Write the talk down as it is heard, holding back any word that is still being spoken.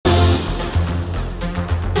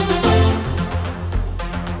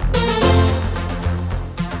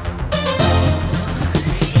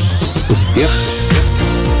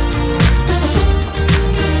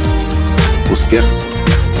Успех.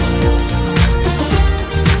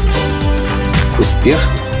 Успех.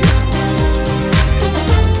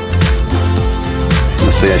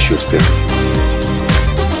 Настоящий успех.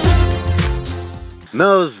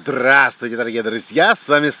 Ну, здравствуйте, дорогие друзья! С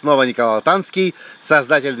вами снова Николай Латанский,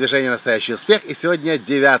 создатель движения «Настоящий успех». И сегодня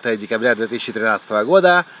 9 декабря 2013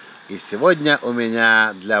 года. И сегодня у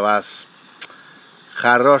меня для вас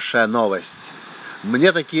хорошая новость.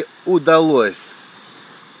 Мне таки удалось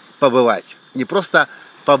побывать. Не просто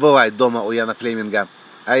побывать дома у Яна Флеминга,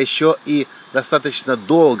 а еще и достаточно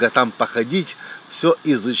долго там походить, все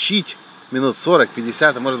изучить. Минут 40,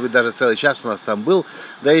 50, а может быть даже целый час у нас там был.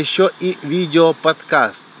 Да еще и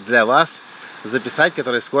видео-подкаст для вас записать,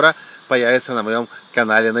 который скоро появится на моем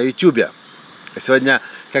канале на YouTube. Сегодня,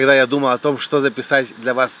 когда я думал о том, что записать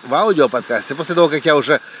для вас в аудиоподкасте, после того, как я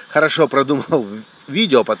уже хорошо продумал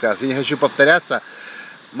видеоподкаст, я не хочу повторяться,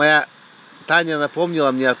 моя Таня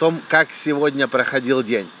напомнила мне о том, как сегодня проходил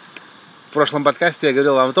день. В прошлом подкасте я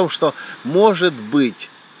говорил вам о том, что может быть,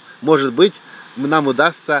 нам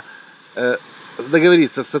удастся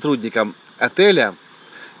договориться с сотрудником отеля,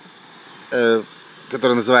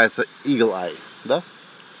 который называется Eagle Eye, да?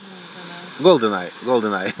 Golden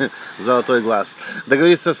Eye, золотой глаз.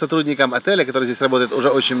 Договориться с сотрудником отеля, который здесь работает уже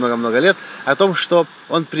очень много-много лет, о том, что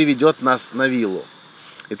он приведет нас на виллу.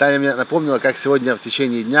 И Таня мне напомнила, как сегодня в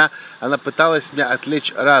течение дня она пыталась меня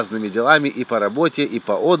отвлечь разными делами и по работе, и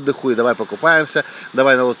по отдыху, и давай покупаемся,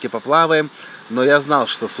 давай на лодке поплаваем. Но я знал,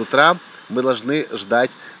 что с утра мы должны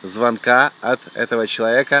ждать звонка от этого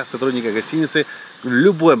человека, сотрудника гостиницы. В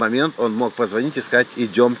любой момент он мог позвонить и сказать: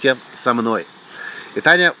 идемте со мной. И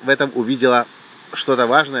Таня в этом увидела что-то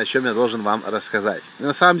важное, о чем я должен вам рассказать. И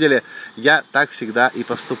на самом деле я так всегда и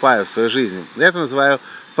поступаю в своей жизни. Я это называю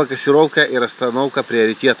фокусировка и расстановка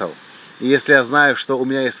приоритетов. И если я знаю, что у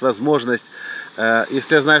меня есть возможность,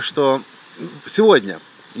 если я знаю, что сегодня,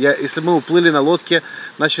 если мы уплыли на лодке,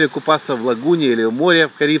 начали купаться в лагуне или в море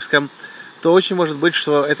в Карибском, то очень может быть,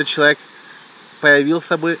 что этот человек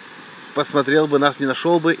появился бы, посмотрел бы, нас не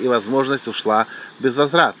нашел бы, и возможность ушла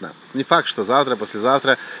безвозвратно. Не факт, что завтра,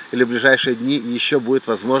 послезавтра или в ближайшие дни еще будет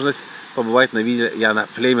возможность побывать на вилле Яна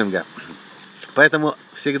Флеминга. Поэтому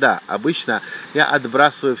всегда, обычно, я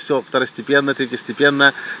отбрасываю все второстепенно,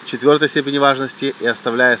 третьестепенно, четвертой степени важности и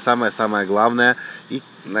оставляю самое-самое главное. И,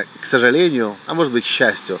 к сожалению, а может быть, к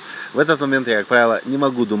счастью, в этот момент я, как правило, не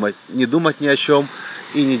могу не думать ни о чем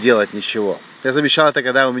и не делать ничего. Я замечал это,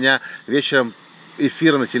 когда у меня вечером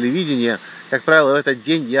эфир на телевидении. Как правило, в этот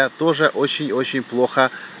день я тоже очень-очень плохо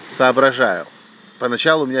соображаю.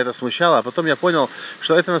 Поначалу меня это смущало, а потом я понял,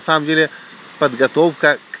 что это на самом деле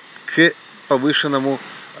подготовка к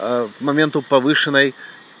моменту повышенной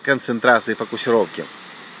концентрации, фокусировки.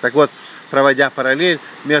 Так вот, проводя параллель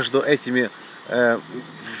между этими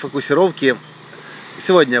фокусировки,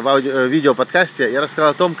 сегодня в видеоподкасте я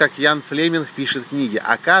рассказал о том, как Ян Флеминг пишет книги.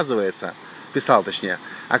 Оказывается,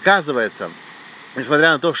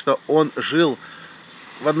 несмотря на то, что он жил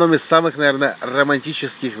в одном из самых, наверное,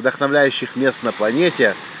 романтических, вдохновляющих мест на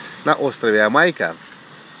планете, на острове Ямайка,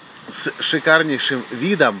 с шикарнейшим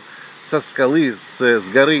видом со скалы, с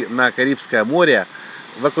горы на Карибское море,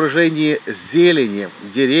 в окружении зелени,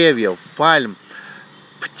 деревьев, пальм,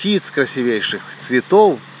 птиц красивейших,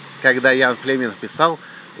 цветов. Когда Ян Флеминг писал,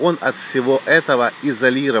 он от всего этого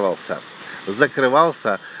изолировался, закрывал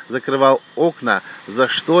окна,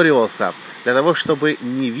 зашторивался, для того, чтобы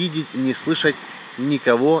не видеть, не слышать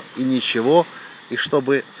никого и ничего, и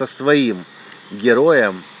чтобы со своим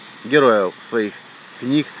героем своих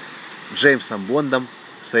книг, Джеймсом Бондом,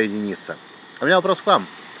 соединиться. У меня вопрос к вам.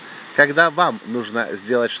 Когда вам нужно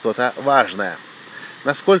сделать что-то важное,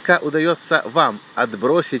 насколько удается вам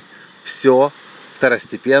отбросить все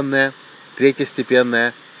второстепенное,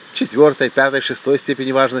 третьестепенное, четвертой, пятой, шестой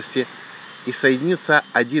степени важности и соединиться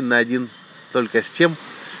один на один только с тем,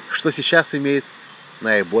 что сейчас имеет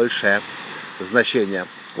наибольшее значение?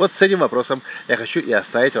 Вот с этим вопросом я хочу и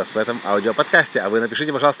оставить вас в этом аудиоподкасте. А вы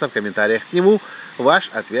напишите, пожалуйста, в комментариях к нему ваш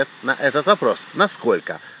ответ на этот вопрос.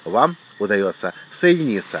 Насколько вам удается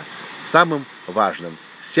соединиться с самым важным,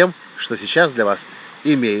 с тем, что сейчас для вас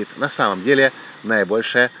имеет на самом деле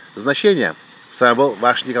наибольшее значение. С вами был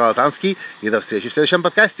ваш Николай Латанский. И до встречи в следующем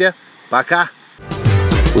подкасте. Пока!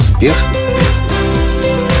 Успех.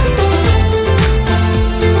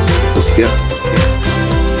 Успех.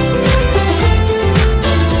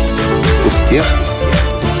 Успех.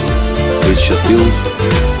 Быть счастливым,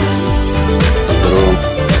 здоровым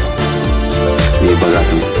и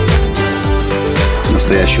богатым.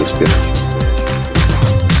 Настоящий успех.